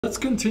Let's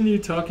continue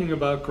talking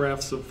about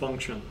graphs of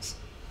functions.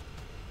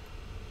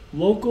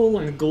 Local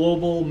and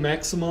global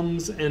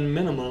maximums and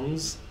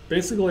minimums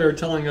basically are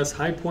telling us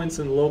high points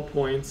and low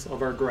points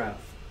of our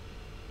graph.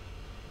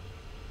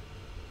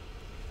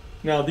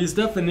 Now, these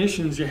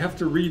definitions you have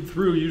to read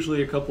through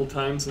usually a couple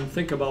times and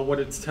think about what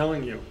it's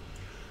telling you.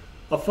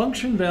 A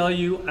function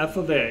value f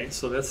of a,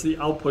 so that's the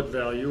output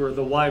value or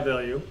the y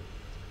value,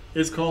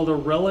 is called a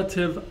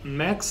relative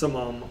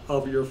maximum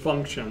of your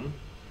function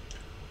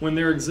when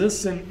there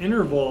exists an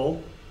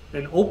interval,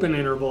 an open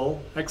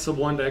interval, x sub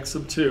 1 to x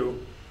sub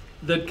 2,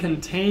 that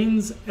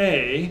contains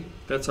a,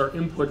 that's our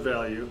input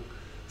value,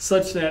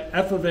 such that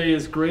f of a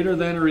is greater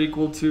than or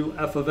equal to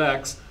f of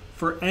x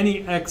for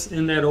any x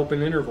in that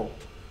open interval.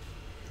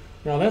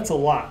 Now that's a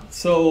lot.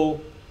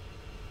 So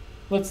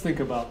let's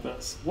think about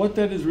this. What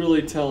that is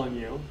really telling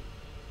you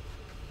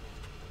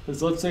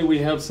is, let's say we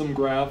have some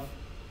graph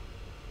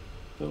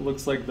that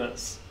looks like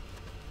this.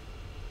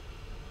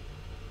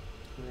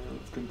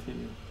 Let's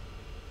continue.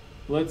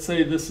 Let's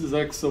say this is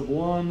x sub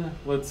 1.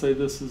 Let's say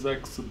this is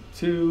x sub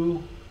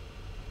 2.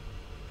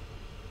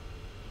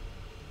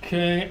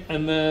 Okay,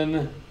 and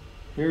then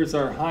here's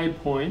our high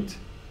point,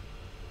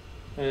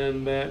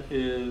 and that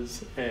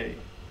is A.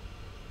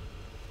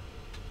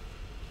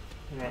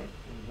 All right,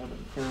 I have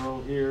an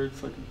arrow here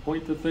so I can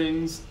point to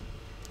things.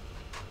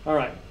 All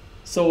right,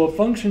 so a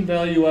function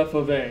value f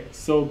of A.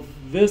 So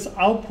this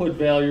output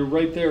value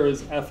right there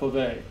is f of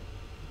A.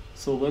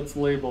 So let's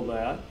label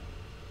that,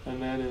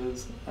 and that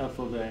is f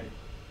of A.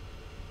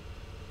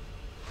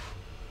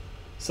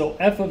 So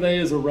f of A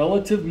is a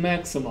relative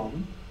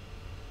maximum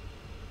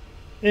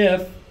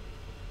if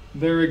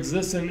there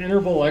exists an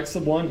interval x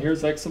sub 1,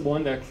 here's x sub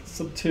 1 to x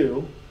sub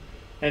 2,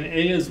 and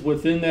A is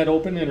within that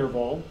open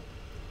interval.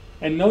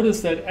 And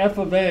notice that f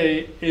of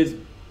A is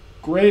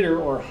greater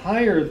or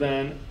higher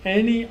than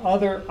any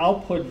other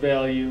output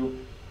value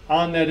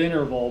on that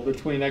interval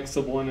between x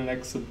sub 1 and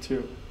x sub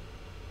 2.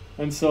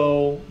 And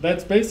so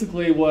that's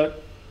basically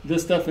what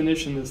this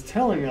definition is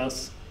telling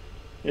us.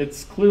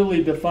 It's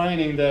clearly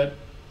defining that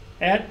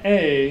at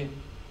A,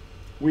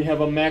 we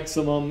have a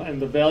maximum and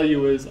the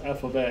value is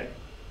f of A.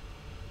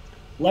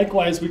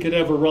 Likewise, we could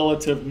have a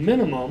relative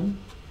minimum,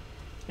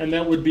 and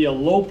that would be a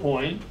low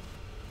point.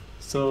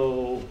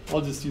 So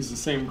I'll just use the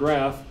same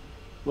graph.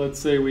 Let's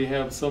say we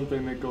have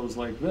something that goes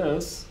like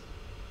this.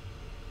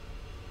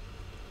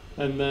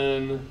 And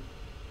then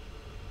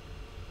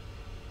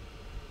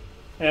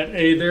at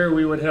A there,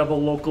 we would have a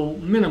local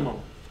minimum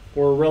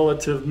or a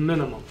relative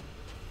minimum.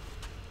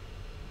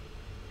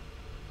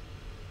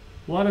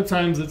 A lot of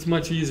times it's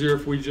much easier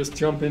if we just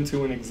jump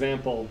into an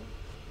example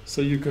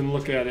so you can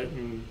look at it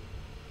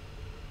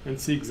and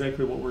see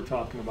exactly what we're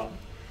talking about.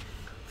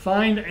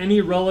 Find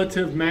any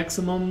relative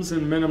maximums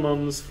and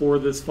minimums for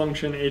this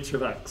function h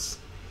of x.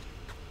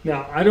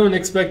 Now, I don't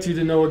expect you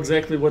to know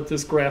exactly what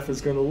this graph is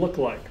going to look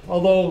like,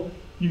 although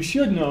you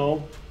should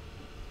know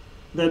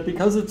that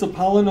because it's a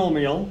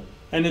polynomial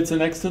and it's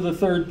an x to the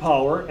third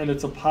power and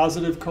it's a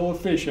positive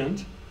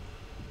coefficient,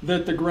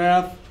 that the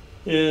graph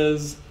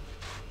is,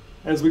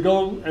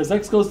 as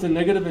x goes to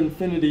negative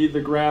infinity, the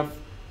graph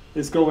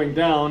is going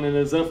down, and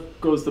as f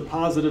goes to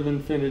positive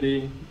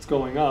infinity, it's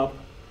going up.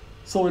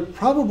 So it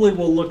probably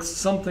will look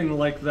something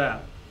like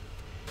that.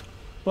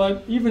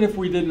 But even if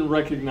we didn't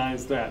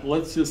recognize that,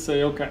 let's just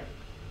say, okay,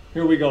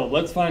 here we go.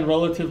 Let's find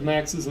relative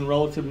maxes and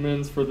relative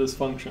mins for this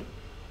function.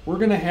 We're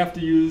going to have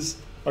to use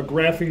a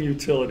graphing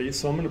utility,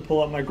 so I'm going to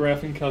pull out my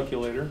graphing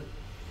calculator,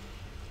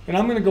 and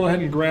I'm going to go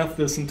ahead and graph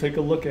this and take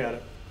a look at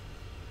it.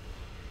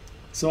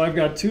 So I've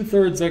got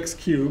 2/3 x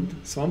cubed,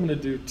 so I'm going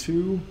to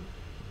do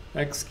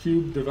 2x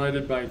cubed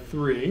divided by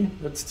 3.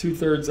 That's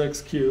 2/3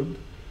 x cubed,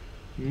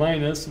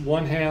 minus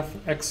 1/2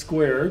 x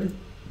squared,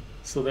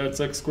 so that's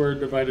x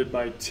squared divided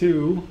by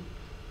 2,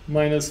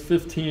 minus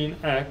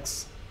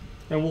 15x.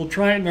 And we'll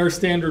try it in our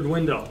standard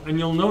window. And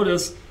you'll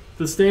notice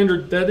the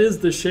standard, that is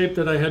the shape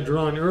that I had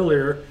drawn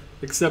earlier,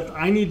 except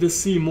I need to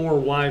see more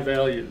y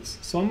values.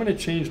 So I'm going to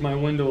change my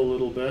window a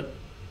little bit.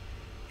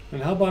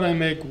 And how about I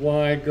make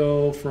y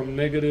go from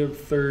negative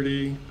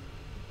 30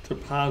 to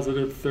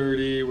positive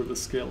 30 with a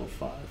scale of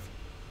 5?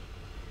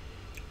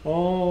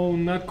 Oh,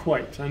 not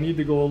quite. I need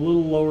to go a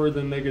little lower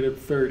than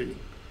negative 30.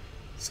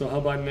 So how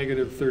about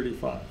negative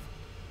 35?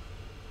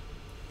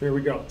 There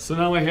we go. So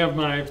now I have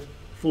my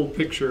full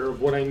picture of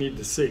what I need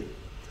to see.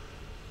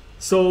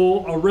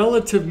 So a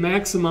relative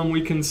maximum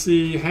we can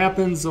see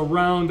happens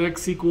around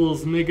x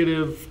equals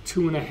negative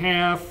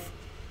 2.5,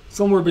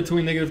 somewhere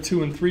between negative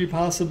 2 and 3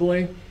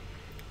 possibly.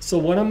 So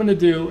what I'm going to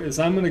do is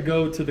I'm going to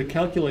go to the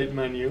calculate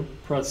menu,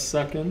 press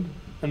second,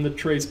 and the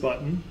trace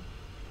button.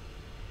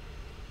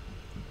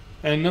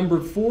 And number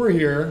 4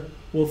 here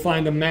will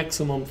find a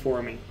maximum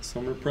for me. So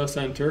I'm going to press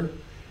enter.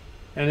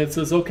 And it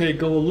says, okay,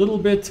 go a little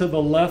bit to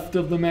the left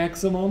of the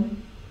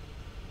maximum.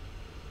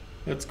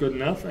 That's good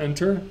enough,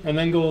 enter. And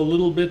then go a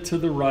little bit to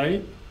the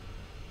right.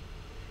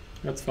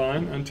 That's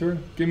fine, enter.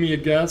 Give me a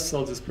guess,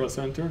 I'll just press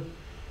enter.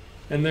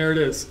 And there it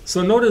is.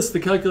 So notice the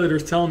calculator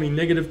is telling me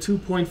negative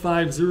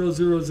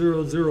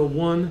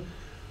 2.50001.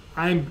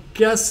 I'm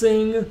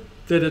guessing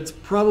that it's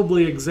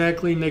probably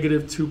exactly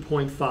negative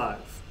 2.5.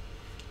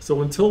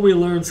 So until we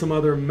learn some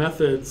other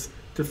methods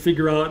to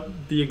figure out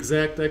the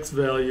exact x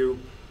value,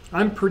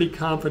 I'm pretty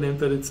confident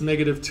that it's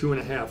negative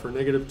 2.5 or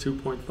negative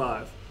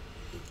 2.5.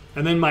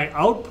 And then my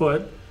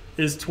output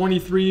is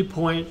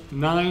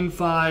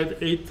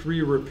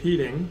 23.9583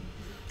 repeating.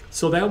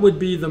 So that would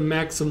be the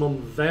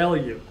maximum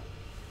value.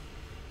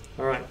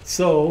 All right,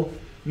 so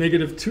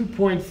negative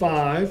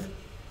 2.5,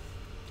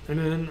 and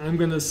then I'm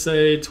going to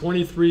say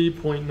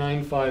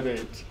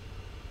 23.958.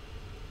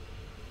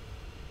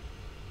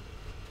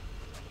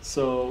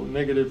 So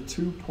negative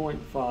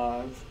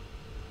 2.5,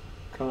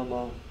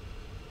 comma,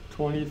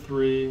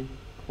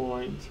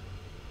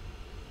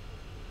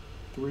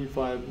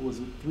 23.35, was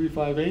it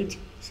 358?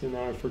 See,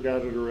 now I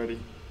forgot it already.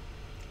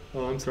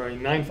 Oh, I'm sorry,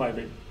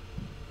 958.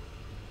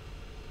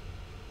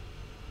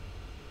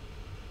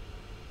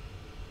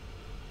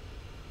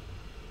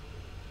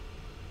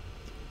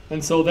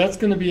 And so that's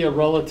going to be a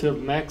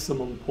relative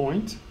maximum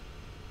point.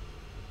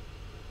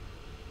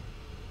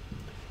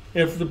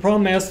 If the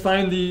problem asks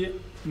find the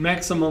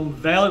maximum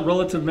value,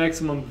 relative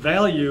maximum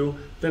value,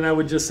 then I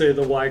would just say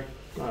the y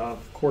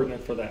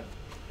coordinate for that.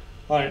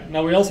 All right,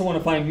 now we also want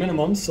to find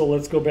minimums, so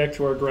let's go back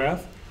to our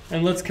graph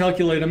and let's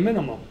calculate a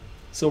minimum.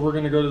 So we're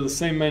going to go to the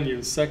same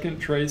menu, second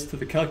trace to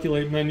the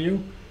calculate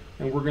menu,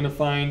 and we're going to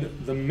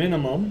find the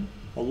minimum,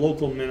 a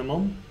local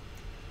minimum,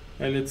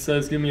 and it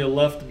says give me a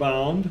left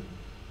bound.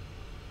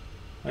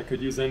 I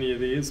could use any of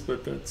these,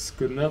 but that's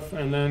good enough.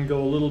 And then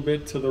go a little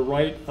bit to the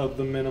right of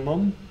the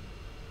minimum.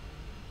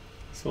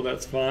 So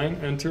that's fine.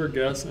 Enter,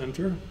 guess,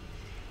 enter.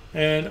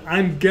 And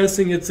I'm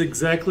guessing it's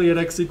exactly at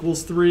x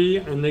equals 3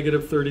 and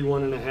negative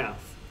 31.5.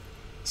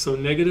 So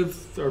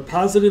negative or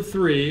positive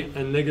 3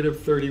 and negative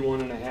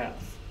 31.5.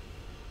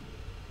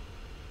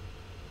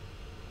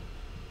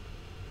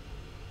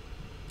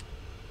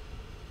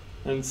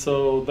 And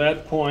so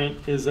that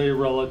point is a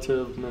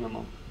relative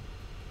minimum.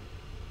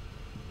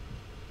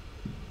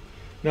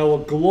 Now a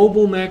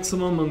global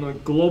maximum and a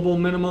global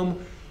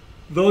minimum,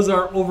 those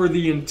are over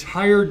the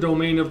entire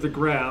domain of the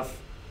graph.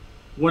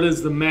 What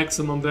is the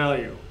maximum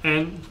value?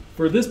 And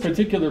for this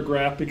particular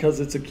graph, because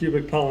it's a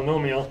cubic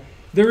polynomial,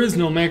 there is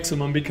no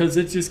maximum because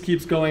it just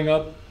keeps going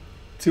up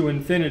to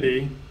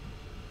infinity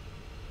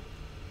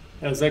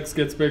as x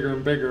gets bigger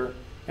and bigger,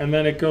 and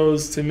then it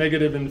goes to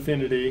negative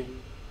infinity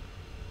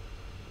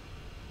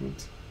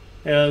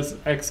as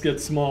x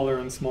gets smaller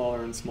and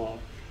smaller and smaller.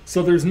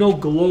 So there's no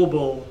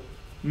global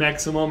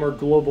maximum or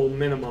global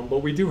minimum, but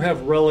we do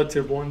have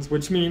relative ones,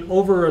 which mean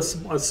over a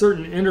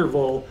certain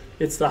interval,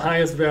 it's the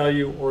highest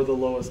value or the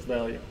lowest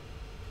value.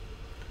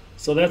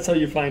 So that's how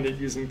you find it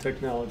using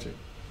technology.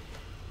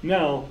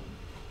 Now,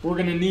 we're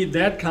going to need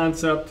that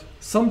concept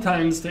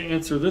sometimes to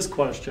answer this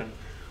question.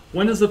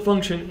 When is a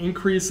function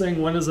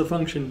increasing? When is a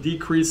function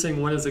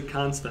decreasing? When is it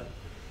constant?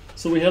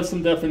 So we have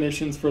some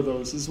definitions for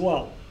those as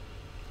well.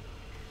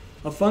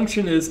 A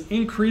function is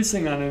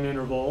increasing on an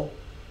interval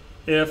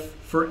if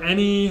for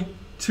any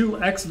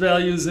two x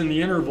values in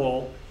the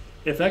interval,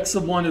 if x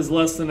sub 1 is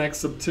less than x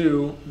sub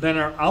 2, then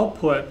our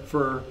output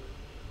for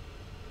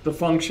the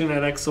function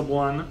at x sub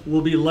 1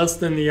 will be less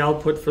than the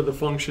output for the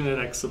function at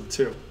x sub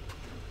 2.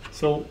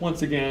 So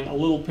once again, a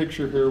little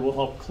picture here will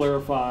help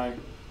clarify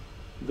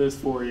this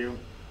for you.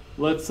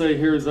 Let's say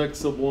here's x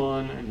sub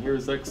 1 and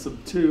here's x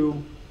sub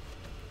 2.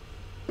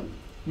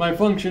 My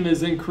function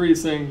is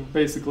increasing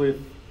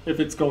basically if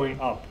it's going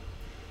up.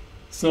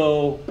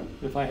 So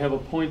if I have a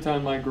point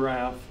on my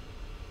graph,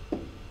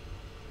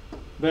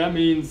 that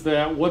means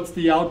that what's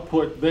the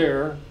output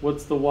there,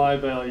 what's the y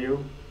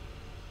value,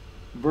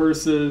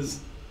 versus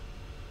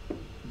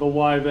the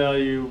y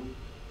value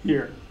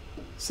here.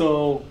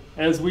 So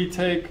as we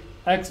take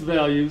x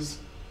values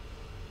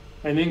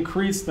and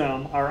increase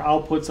them, our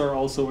outputs are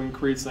also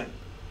increasing.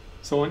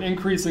 So an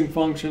increasing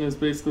function is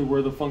basically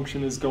where the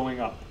function is going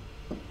up.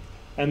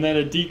 And then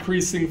a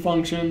decreasing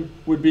function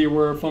would be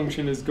where a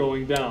function is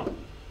going down.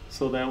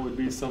 So that would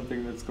be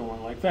something that's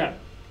going like that.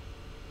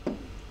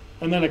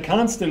 And then a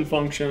constant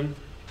function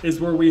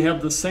is where we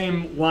have the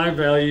same y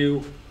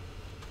value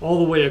all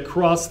the way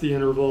across the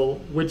interval,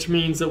 which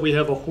means that we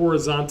have a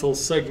horizontal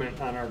segment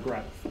on our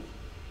graph.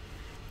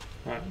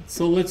 All right,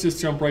 so let's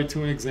just jump right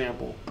to an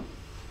example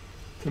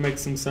to make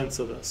some sense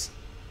of this.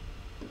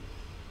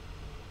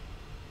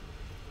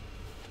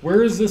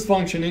 Where is this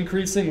function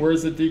increasing, where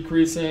is it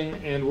decreasing,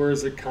 and where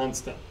is it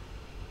constant?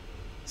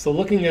 So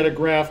looking at a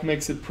graph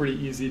makes it pretty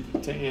easy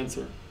to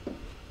answer.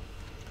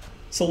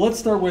 So let's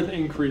start with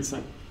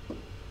increasing.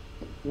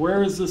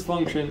 Where is this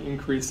function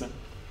increasing?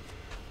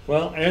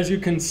 Well, as you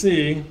can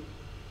see,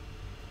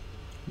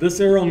 this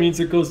arrow means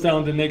it goes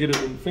down to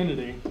negative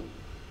infinity.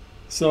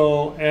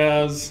 So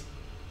as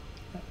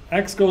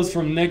x goes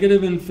from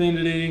negative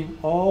infinity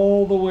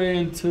all the way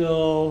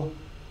until,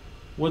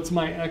 what's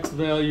my x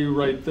value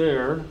right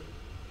there?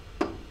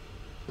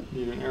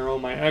 Need an arrow.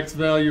 My x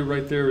value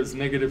right there is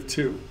negative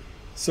 2.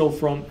 So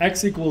from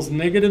x equals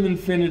negative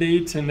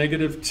infinity to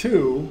negative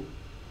 2,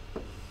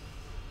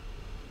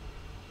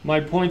 my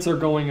points are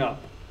going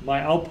up. My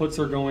outputs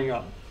are going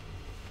up.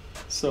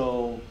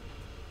 So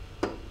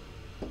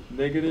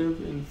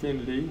negative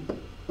infinity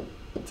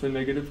to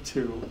negative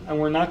 2. And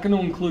we're not going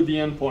to include the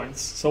endpoints.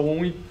 So when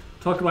we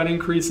talk about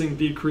increasing,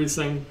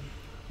 decreasing,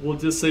 we'll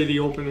just say the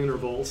open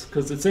intervals,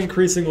 because it's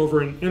increasing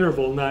over an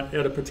interval, not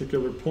at a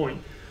particular point.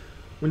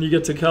 When you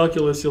get to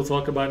calculus, you'll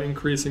talk about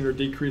increasing or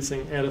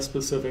decreasing at a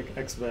specific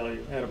x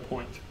value, at a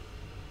point.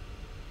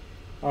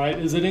 All right,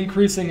 is it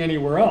increasing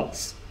anywhere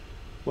else?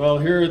 Well,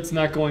 here it's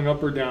not going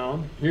up or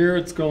down. Here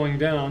it's going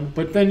down.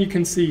 But then you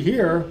can see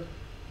here,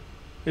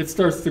 it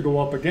starts to go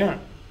up again.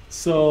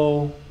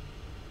 So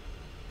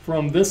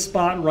from this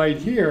spot right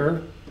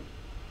here,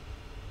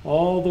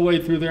 all the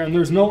way through there, and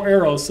there's no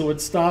arrow, so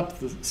it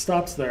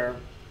stops there.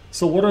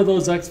 So what are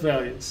those x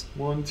values?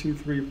 1, 2,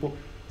 3, 4.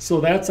 So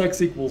that's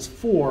x equals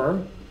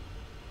 4.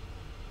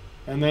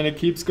 And then it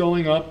keeps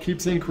going up,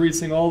 keeps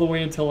increasing all the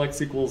way until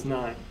x equals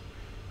 9.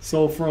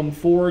 So from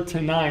 4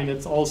 to 9,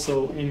 it's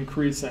also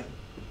increasing.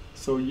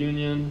 So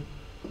union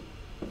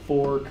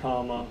 4,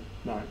 comma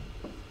 9.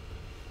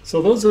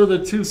 So those are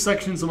the two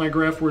sections of my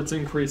graph where it's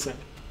increasing.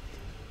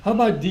 How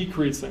about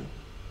decreasing?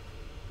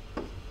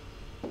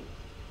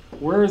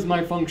 Where is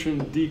my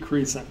function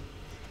decreasing?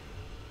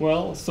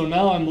 Well, so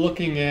now I'm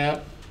looking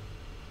at,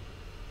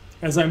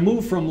 as I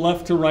move from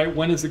left to right,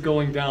 when is it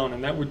going down?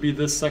 And that would be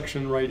this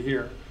section right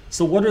here.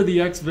 So what are the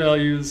x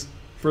values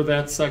for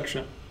that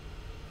section?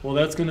 Well,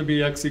 that's going to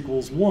be x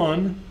equals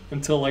 1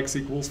 until x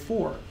equals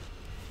 4.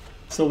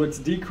 So it's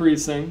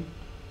decreasing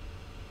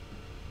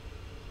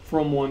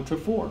from 1 to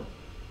 4.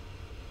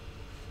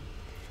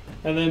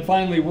 And then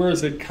finally, where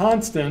is it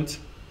constant?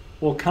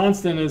 Well,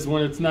 constant is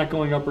when it's not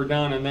going up or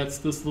down, and that's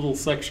this little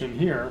section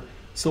here.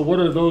 So what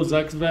are those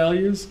x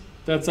values?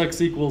 That's x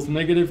equals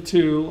negative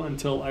 2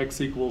 until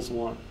x equals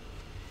 1.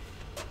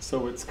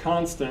 So it's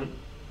constant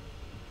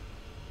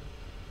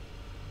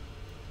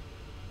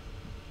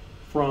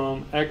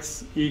from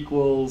x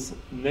equals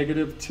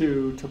negative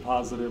 2 to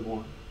positive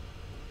 1.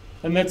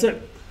 And that's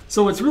it.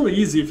 So it's really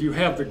easy if you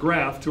have the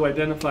graph to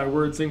identify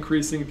where it's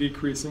increasing,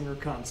 decreasing, or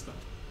constant.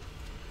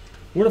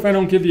 What if I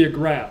don't give you a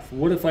graph?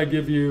 What if I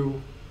give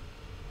you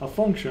a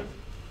function?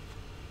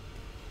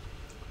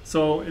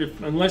 So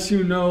unless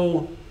you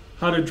know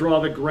how to draw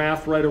the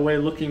graph right away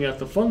looking at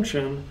the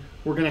function,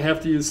 we're going to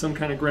have to use some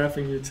kind of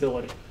graphing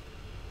utility.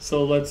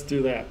 So let's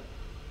do that.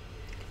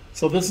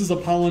 So this is a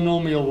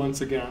polynomial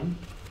once again.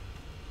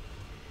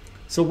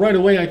 So right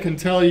away I can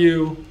tell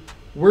you,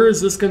 where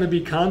is this going to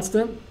be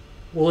constant?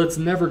 Well, it's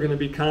never going to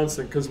be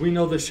constant because we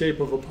know the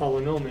shape of a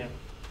polynomial.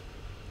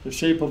 The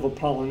shape of a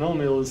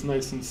polynomial is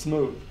nice and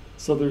smooth.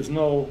 So there's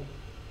no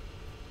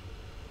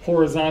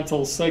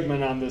horizontal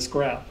segment on this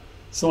graph.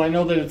 So I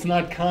know that it's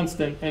not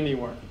constant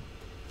anywhere.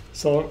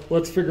 So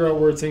let's figure out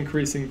where it's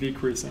increasing,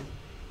 decreasing.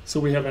 So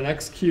we have an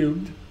x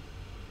cubed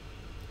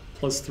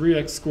plus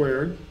 3x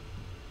squared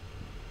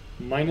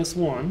minus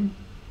 1.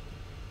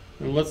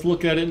 And let's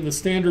look at it in the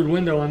standard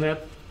window, and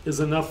that is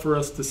enough for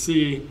us to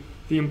see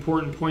the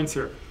important points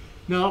here.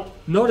 Now,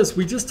 notice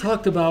we just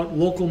talked about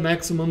local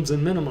maximums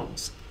and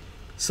minimums.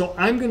 So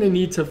I'm going to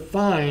need to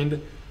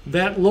find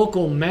that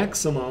local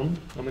maximum.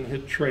 I'm going to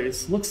hit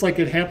trace. Looks like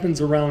it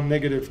happens around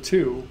negative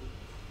 2.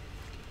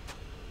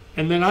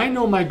 And then I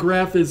know my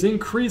graph is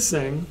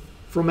increasing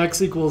from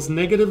x equals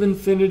negative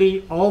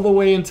infinity all the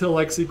way until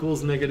x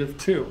equals negative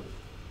 2.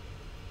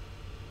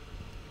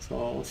 So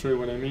I'll show you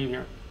what I mean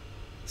here.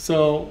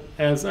 So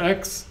as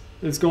x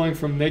is going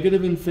from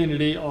negative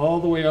infinity all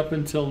the way up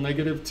until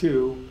negative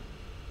 2,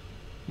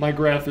 my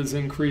graph is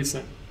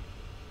increasing.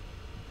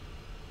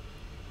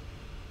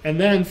 And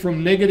then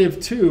from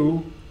negative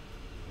 2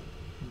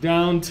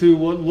 down to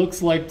what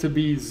looks like to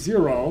be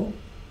 0,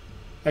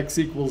 x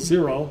equals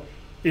 0,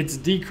 it's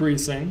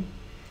decreasing.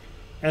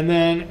 And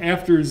then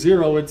after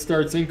 0, it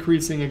starts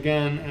increasing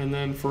again, and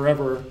then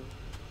forever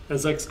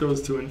as x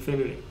goes to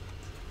infinity.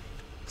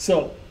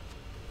 So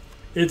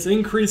it's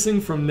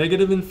increasing from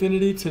negative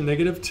infinity to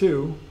negative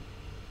 2,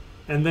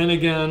 and then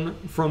again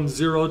from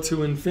 0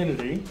 to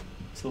infinity.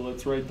 So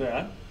let's write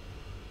that.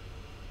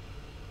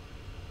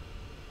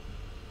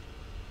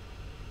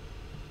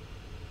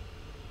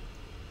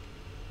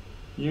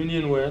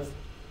 Union with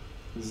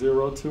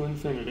 0 to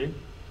infinity.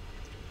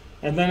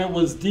 And then it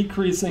was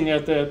decreasing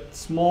at that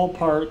small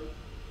part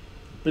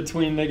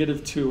between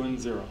negative 2 and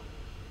 0.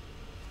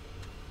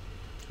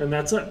 And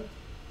that's it.